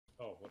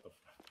what the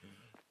fuck?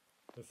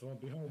 There's someone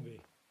behind me.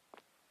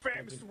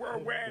 Fam, Mr.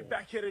 Worldwide,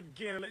 back here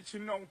again to let you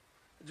know.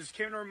 I just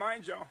came to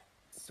remind y'all.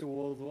 It's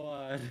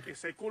worldwide.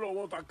 Ese culo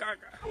bota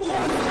caca.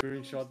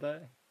 Screenshot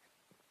that.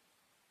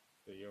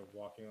 So you're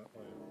walking on.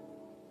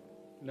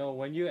 No,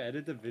 when you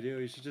edit the video,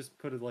 you should just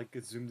put like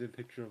a zoomed in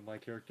picture of my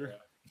character.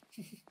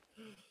 Yeah.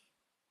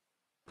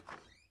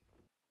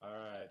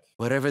 Alright.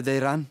 Wherever they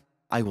run,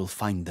 I will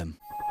find them.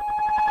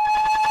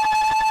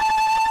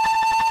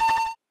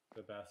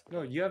 The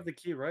basketball. No, you have the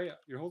key, right?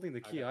 You're holding the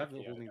key. I'm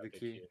key, holding the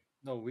key.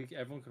 No,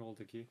 everyone can hold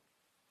the key.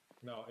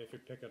 No, if you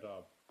pick it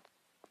up.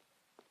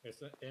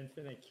 It's an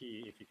infinite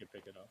key if you can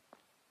pick it up.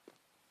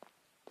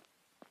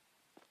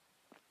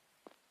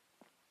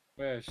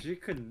 Yeah, she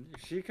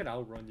can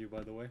outrun you,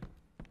 by the way.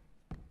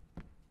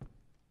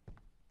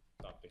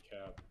 Stop the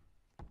cab.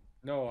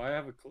 No, I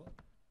have a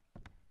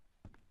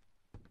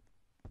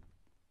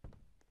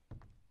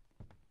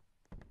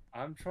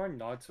I'm trying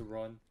not to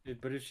run,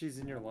 but if she's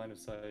in your line of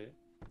sight,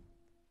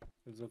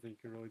 there's nothing you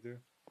can really do.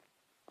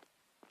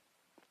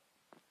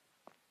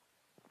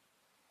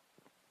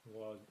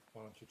 Well,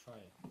 why don't you try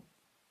it?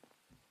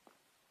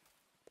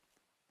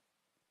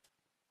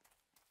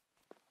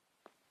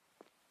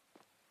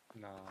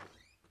 Nah.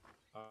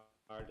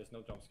 Alright, there's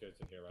no jump scares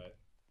in here, right?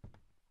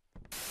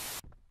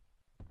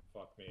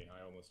 Fuck me,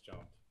 I almost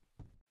jumped.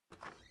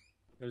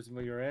 There's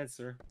your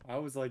answer. I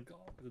was like,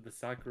 oh, the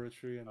Sakura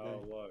tree and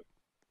oh, look.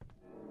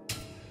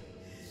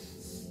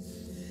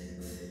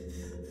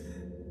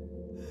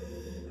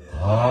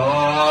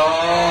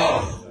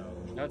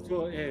 That's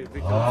what, hey,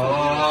 because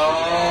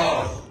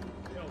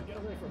Yo, get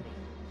away from me.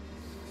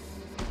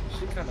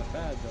 She kind of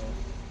bad though.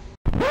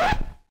 Is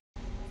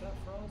that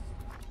Frost?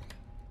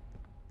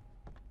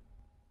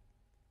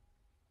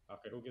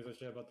 Okay, who gives a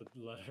shit about the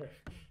letter?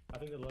 I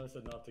think the letter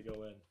said not to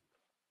go in.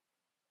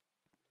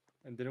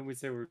 And didn't we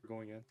say we were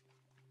going in?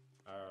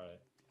 Alright.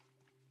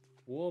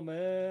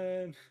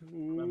 Woman!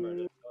 Remember,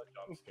 there's no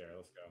jump scare,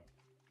 let's go.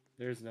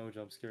 There's no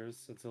jump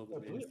scares until the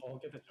Do we all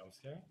get the jump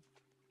scare?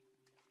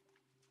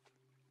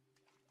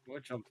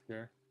 What jump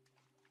scare?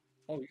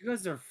 Oh, you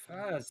guys are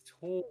fast.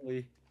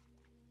 Holy.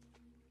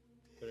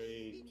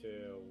 3,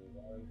 2,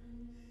 1.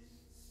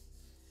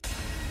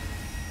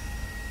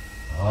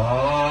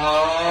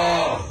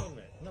 Wait a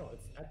minute. No,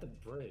 it's at the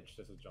bridge.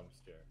 There's a jump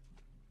scare.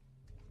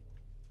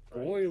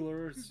 Right?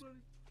 Spoilers.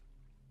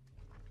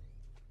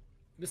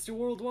 Mr.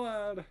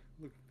 Worldwide.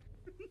 Look.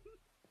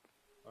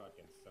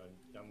 Okay, so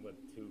I'm with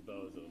two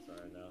bozos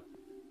right now.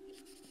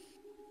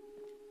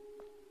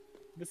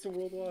 Mr.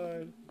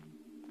 Worldwide.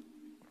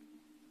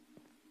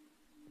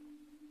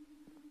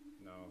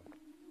 No.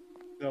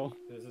 No.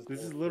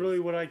 This is literally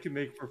what I can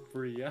make for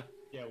free, yeah?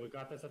 Yeah, we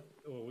got this at,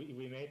 well,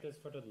 we made this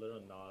for the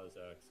Little Nas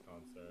X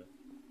concert.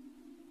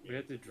 We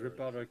had to drip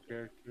out our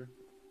character.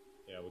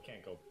 Yeah, we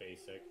can't go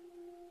basic.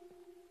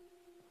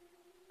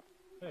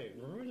 Hey,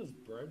 remember this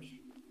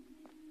bridge?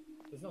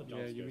 There's no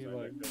jump scares, right,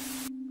 like... Victor?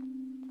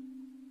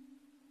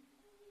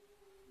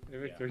 Hey,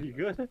 Victor, you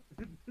good?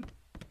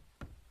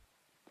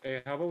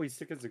 Hey, how about we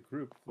stick as a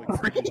group? Like,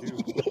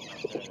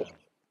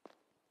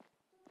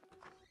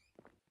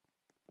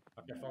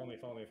 Okay, follow me,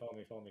 follow me, follow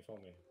me, follow me, follow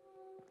me.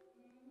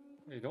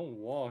 Hey, don't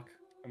walk.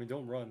 I mean,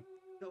 don't run.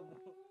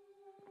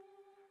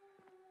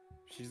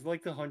 She's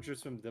like the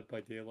huntress from Dead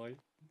by Daylight.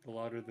 The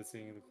louder the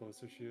singing, the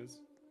closer she is.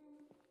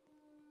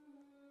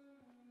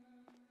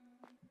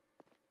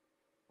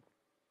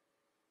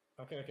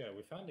 Okay, okay,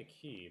 we found the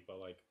key, but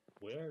like,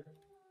 where's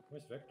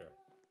Victor?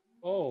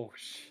 Oh,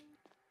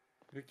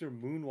 Victor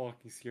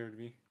moonwalking scared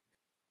me.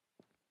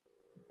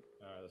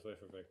 Alright, let's wait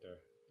for Victor.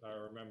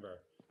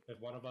 Remember, if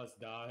one of us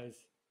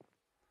dies...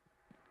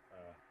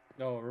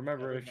 no,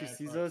 remember, if she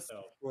sees us,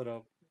 herself. split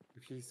up.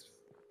 If she's...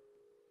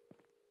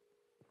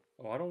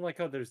 Oh, I don't like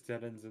how there's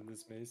dead ends in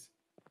this maze.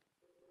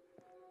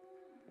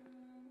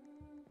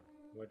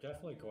 We're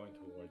definitely going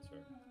towards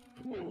her.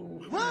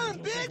 Run,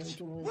 bitch!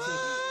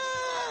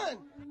 Run!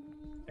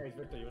 Hey,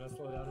 Victor, you wanna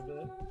slow down a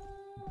bit?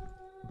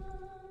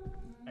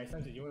 Hey,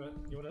 Sanji, you wanna...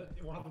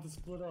 What happened to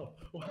split up?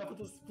 What happened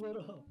to split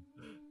up?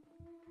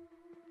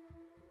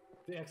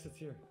 The exit's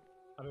here.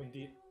 I mean,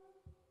 the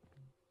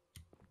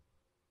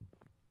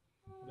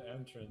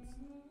entrance.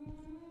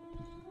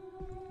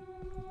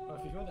 Oh,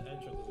 if you go to the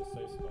entrance, there's a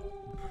safe spot.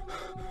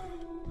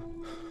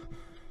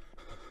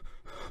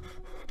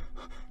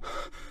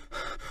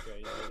 Okay,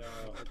 yeah, you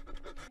know...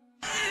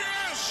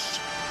 Yes!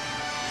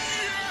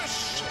 Yes!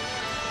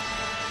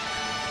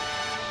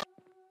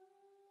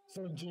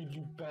 Sanji,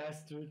 you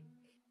bastard!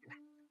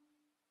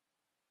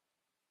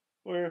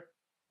 Where?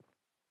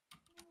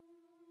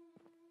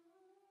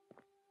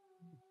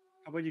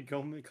 How about you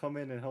come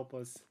in and help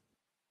us?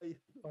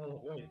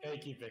 Oh, wait,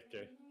 thank you,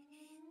 Victor.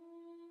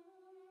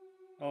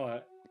 Oh,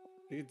 I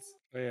think it's...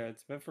 Oh yeah,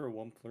 it's meant for a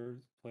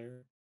one-player.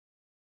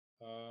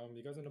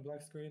 You guys on the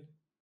black screen?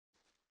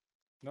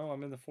 No,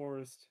 I'm in the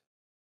forest.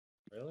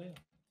 Really?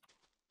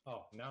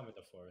 Oh, now I'm in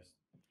the forest.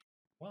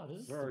 Wow,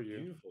 this is Where a are you?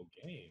 beautiful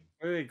game.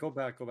 Wait, go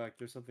back, go back.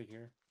 There's something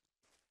here.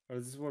 Oh,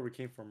 this is where we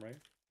came from,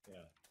 right?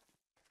 Yeah.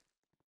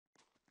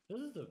 This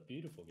is a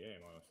beautiful game,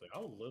 honestly. I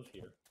would live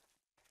here.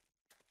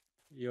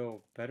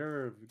 Yo,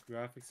 better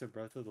graphics than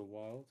Breath of the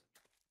Wild.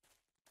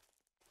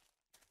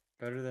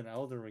 Better than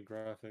Elden Ring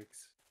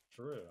graphics.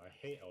 True, I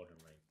hate Elden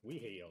Ring. We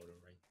hate Elden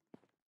Ring.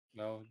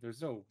 No,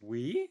 there's no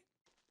we.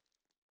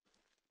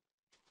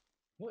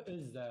 What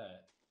is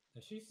that?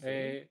 Is she singing?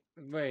 Hey,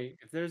 wait.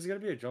 If there's gonna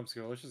be a jump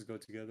scare, let's just go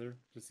together,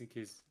 just in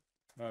case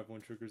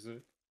everyone triggers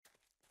it.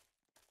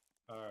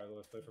 Alright,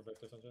 let's wait for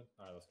Victor Sunshine.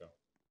 Alright, let's go.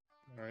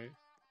 All right.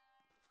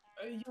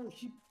 Hey, yo,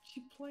 she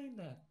playing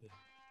that thing.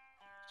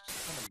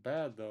 Kind of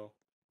bad though.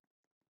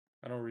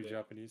 I don't read Did-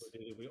 Japanese.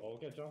 Did we all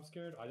get jump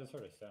scared? I just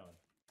heard a sound.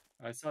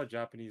 I saw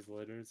Japanese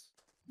letters.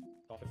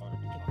 Talk to Fire.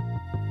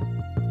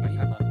 I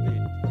have not made.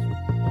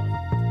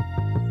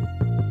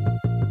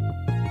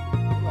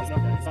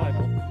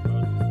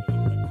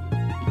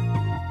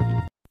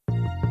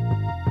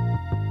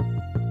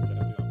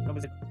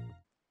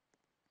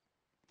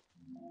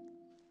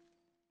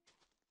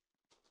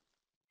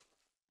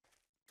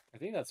 I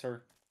think that's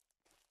her.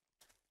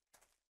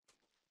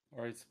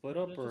 Alright, split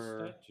up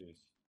or... Statues.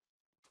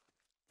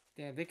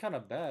 Damn, they kind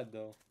of bad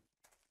though.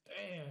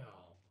 Damn.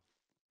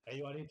 Hey,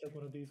 yo, I need to take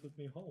one of these with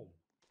me home.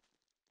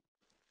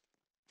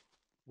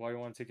 Why you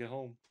want to take it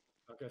home?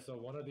 Okay, so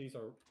one of these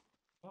are.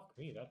 Fuck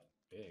me, that's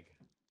big.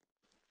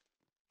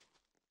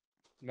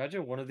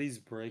 Imagine one of these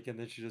break and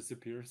then she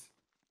disappears.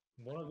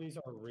 One of these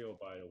are real,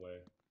 by the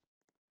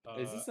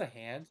way. Is this a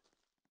hand?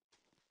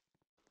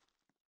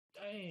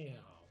 Damn.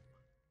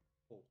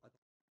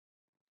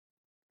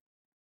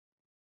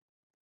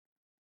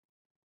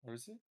 Or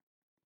is it?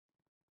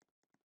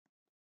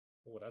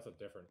 Oh, that's a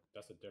different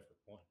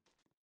one.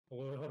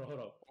 Oh, hold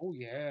up. Oh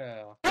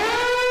yeah.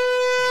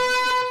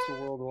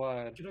 Mr.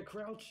 Worldwide. Can I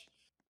crouch?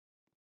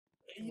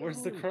 Hey,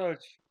 Where's the yo!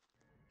 crouch?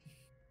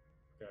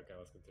 Okay,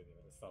 let's continue.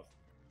 Let's stop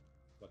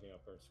looking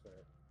up her square.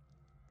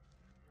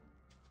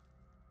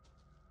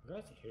 You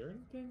guys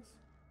hearing things?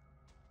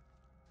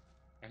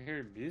 I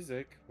hear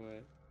music,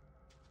 but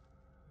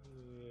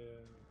Yeah.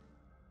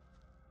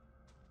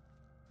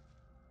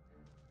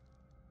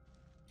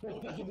 Oh,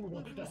 that's the weird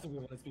one. That's the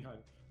weird one that's behind.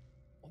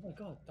 Oh my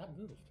god, that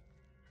moved.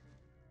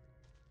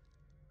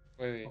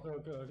 wait.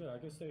 Okay. I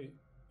guess they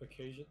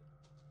occasion.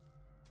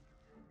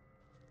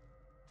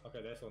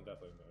 Okay, this one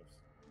definitely moves.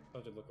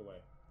 Don't you look away.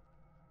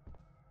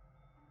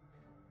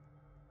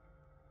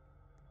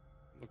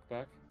 Look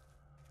back.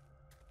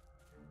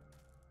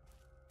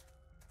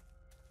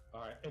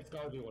 Alright, it's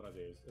gotta be one of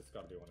these. It's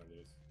gotta be one of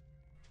these.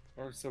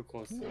 We're so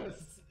close. To it.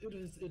 Yes,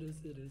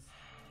 it is.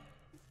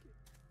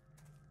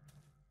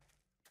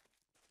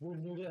 We're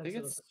near the I think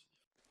exit. it's-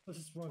 Let's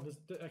just run.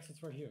 The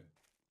exit's right here.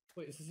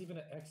 Wait, is this even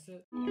an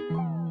exit?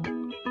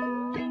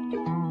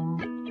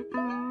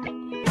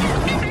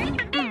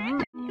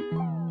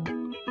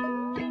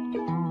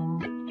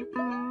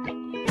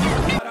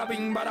 Bada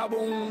bing, bada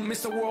boom,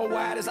 Mr.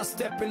 Worldwide as I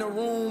step in the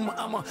room.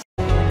 I'm a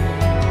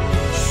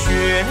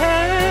雪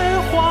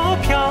花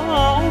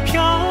飘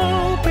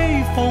飘，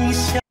北风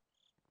萧。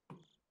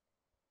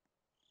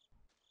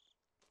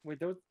 Wait,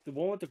 that was the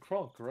one with the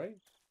crunk, right?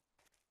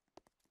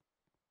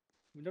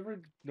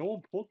 No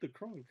one pulled the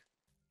crunk.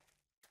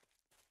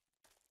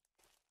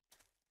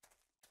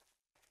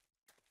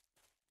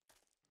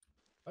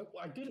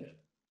 I did it.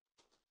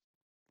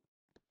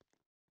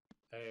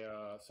 Hey,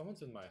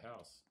 someone's in my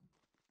house.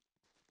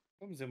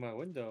 Someone's in my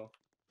window.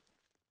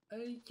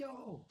 Hey,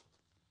 yo.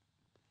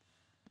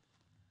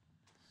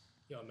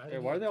 Yo, imagine. Hey,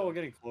 why are they all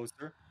getting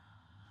closer?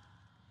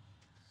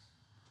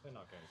 They're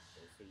not getting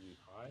closer. You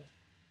high?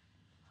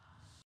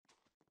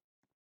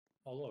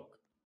 Oh look.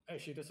 Hey,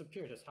 she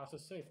disappeared. This house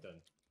is safe then.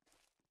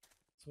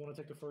 So wanna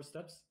take the first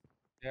steps?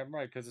 Yeah, I'm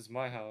right, because it's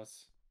my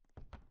house.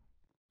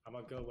 I'm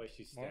gonna go where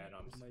she stand.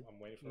 I'm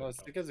waiting for her No, to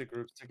stick come. as a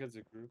group. Stick as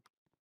a group.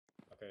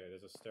 Okay,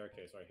 there's a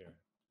staircase right here.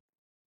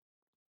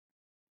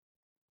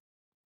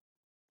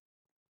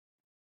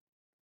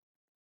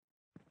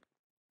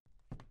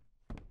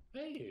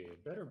 Hey,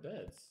 better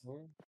beds.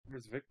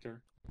 Where's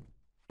Victor?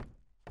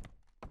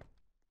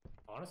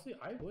 Honestly,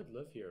 I would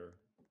live here.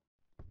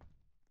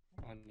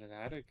 On an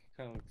attic?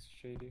 Kind of looks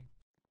shady.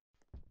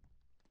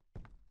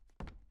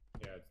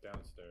 Yeah, it's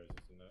downstairs,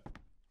 isn't it?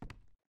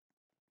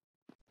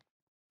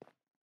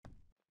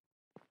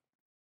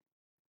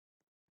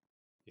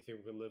 You think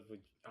we could live with?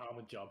 Oh, I'm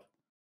gonna jump.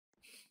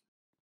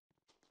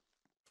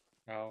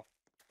 Ow.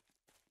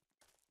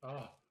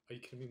 Ah, are you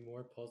kidding me?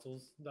 More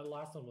puzzles? That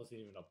last one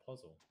wasn't even a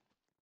puzzle.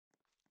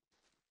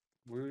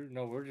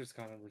 We're just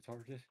kind of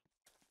retarded.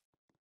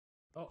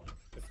 Oh,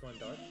 it's going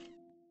dark.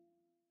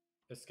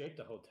 Escape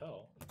the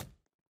hotel.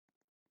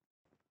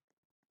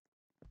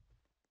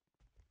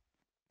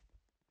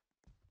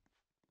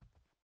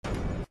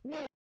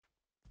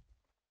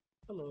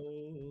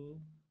 Hello.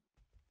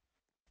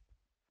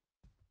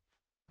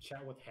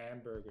 Chat with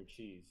hamburger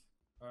cheese.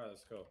 Alright,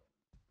 let's go.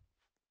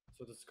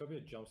 So this could be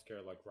a jump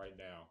scare like right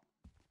now.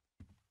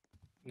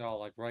 No,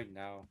 like right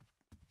now.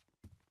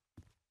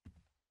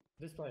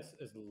 This place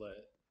is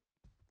lit.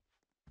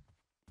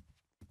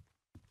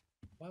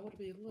 Why would it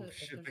be lit? Oh if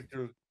shit,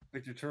 there's-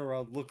 Victor, turn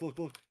around. Look.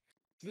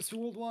 Mr.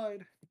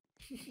 Worldwide.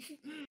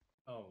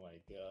 Oh my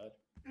god.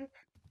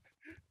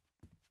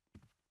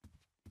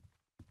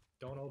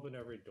 Don't open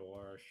every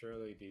door.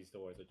 Surely these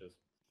doors are just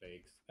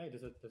fakes. Hey,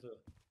 there's a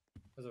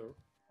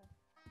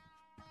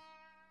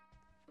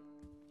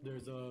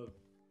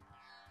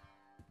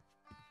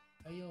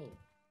hey yo.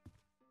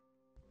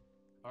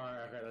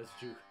 Alright, okay, let's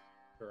juke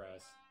her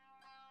ass.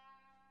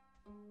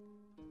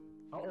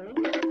 Oh, your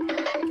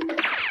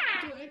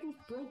ankle's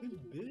broken,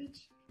 bitch.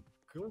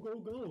 Go, go,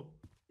 go.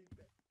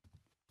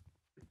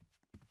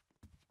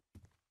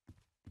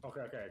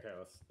 Okay,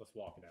 let's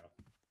walk now.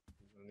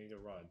 I need to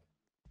run.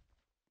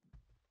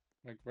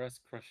 My grass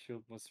crush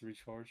shield must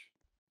recharge.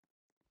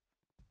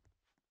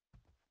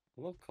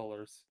 I love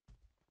colors.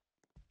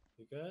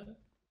 You good?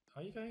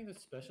 Are you getting the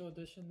special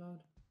edition mode?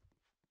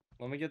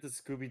 Let me get the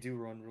Scooby-Doo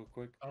run real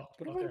quick. Oh,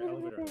 okay,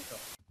 elevator. Go.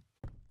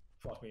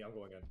 Fuck me, I'm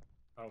going in.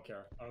 I don't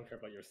care. I don't care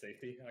about your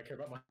safety. I care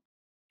about my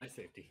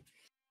safety.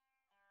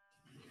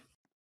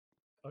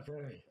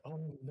 Okay.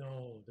 Oh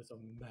no, there's a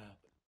map.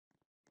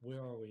 Where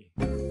are we?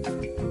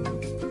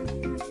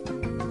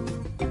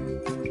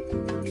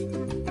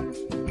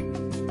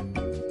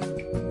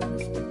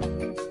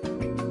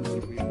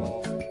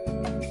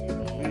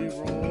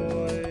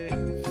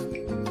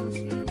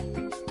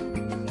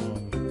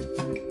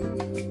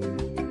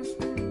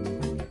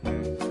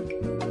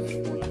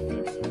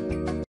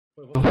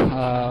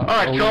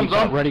 Alright, chums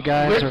up. Ready,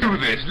 guys? Let's do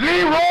this.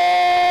 Leroy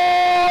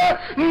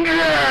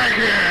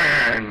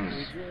Jenkins!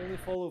 We should only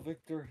follow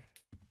Victor.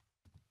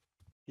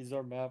 He's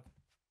our map.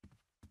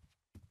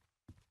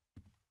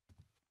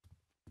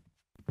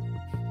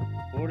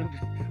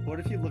 What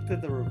if you looked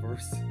at the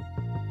reverse?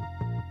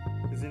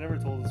 Because he never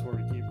told us where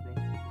we came from.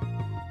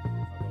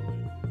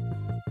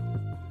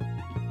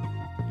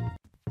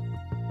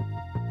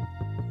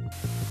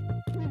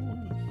 We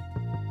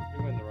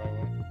went the right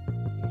way.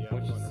 Yeah, I'm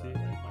going the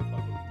right way.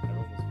 I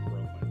almost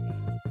broke my neck.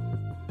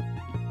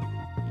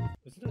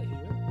 Isn't it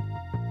here?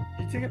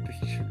 You take a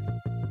picture.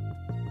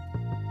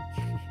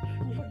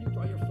 You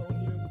brought your phone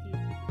here with you?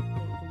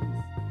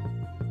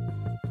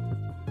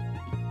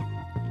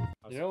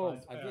 You know,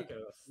 I think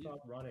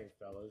stop running,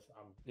 fellas.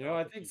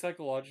 I think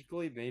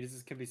psychologically,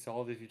 mazes can be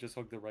solved if you just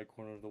hug the right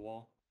corner of the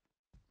wall.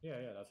 Yeah,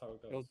 that's how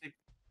it goes.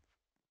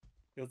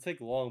 It'll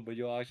take long, but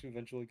you'll actually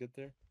eventually get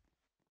there.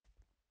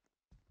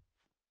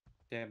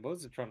 Damn,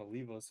 Bo's are trying to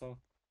leave us, huh?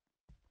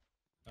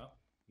 Oh,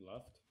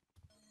 left.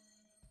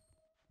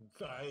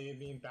 I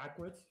mean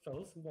backwards,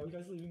 fellas. Why are you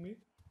guys leaving me?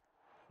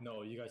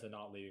 No, you guys are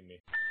not leaving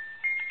me.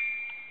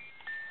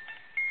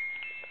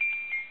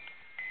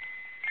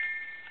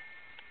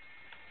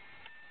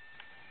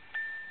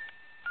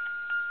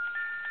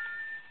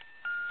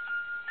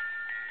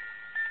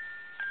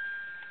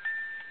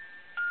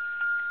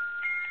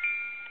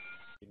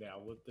 Now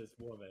with this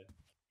woman.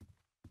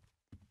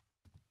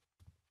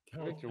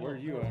 Victor, where are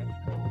you at?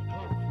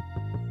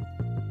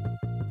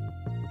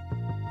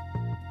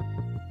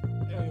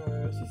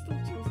 She's still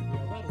chasing me.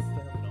 I'm out of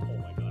stamina. Oh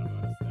my god, I'm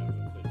out of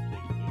stamina. Please.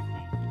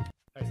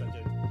 Hey,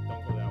 Sanjay,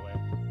 don't go that way.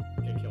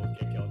 Get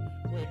killed.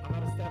 Wait, I'm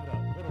out of stamina.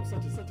 Hold on,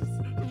 Sanjay.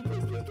 Can you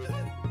please? Okay,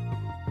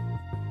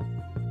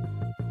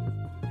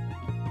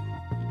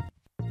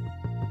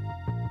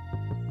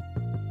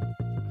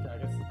 I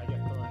get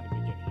thrown in the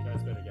beginning. You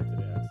guys better get to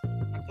the exit.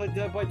 I played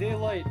Dead by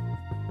Daylight.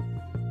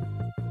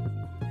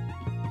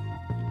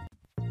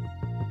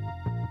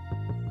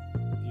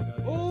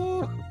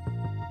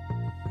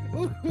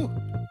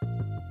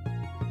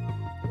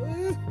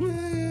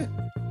 Victor's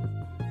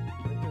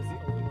the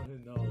only one who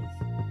knows.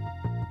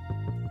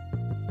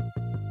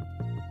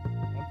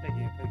 I'm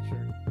taking a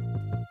picture.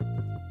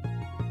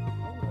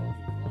 How are you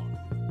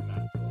lost,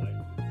 Matt boy?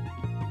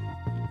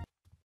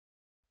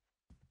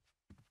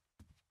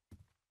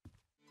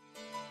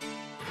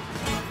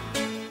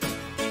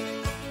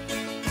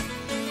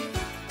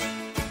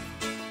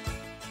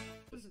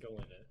 Just go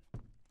in it.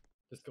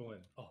 Just go in.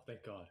 Oh,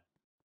 thank God.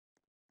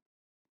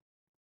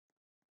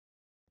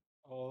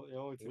 Oh, it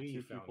only took We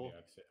two found people. the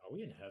exit. Are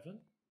we in heaven?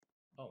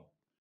 Oh,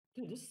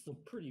 dude, this is a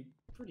pretty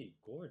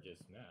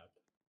gorgeous map.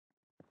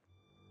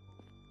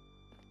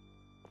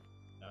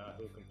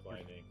 Who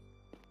complaining?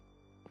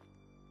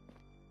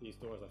 These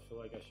doors, I feel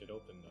like I should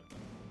open them.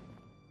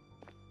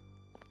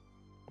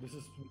 This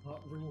is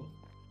not real.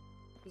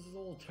 This is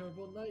all a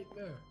terrible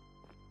nightmare.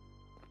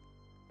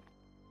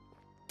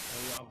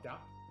 Oh yeah, I'm down.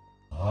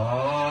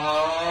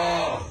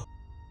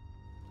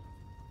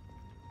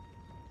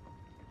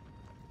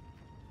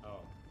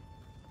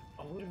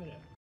 Oh, wait a minute.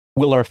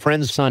 Will our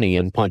friends Sunny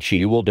and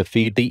Punchyy will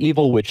defeat the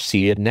evil witch?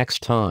 See it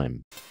next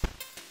time.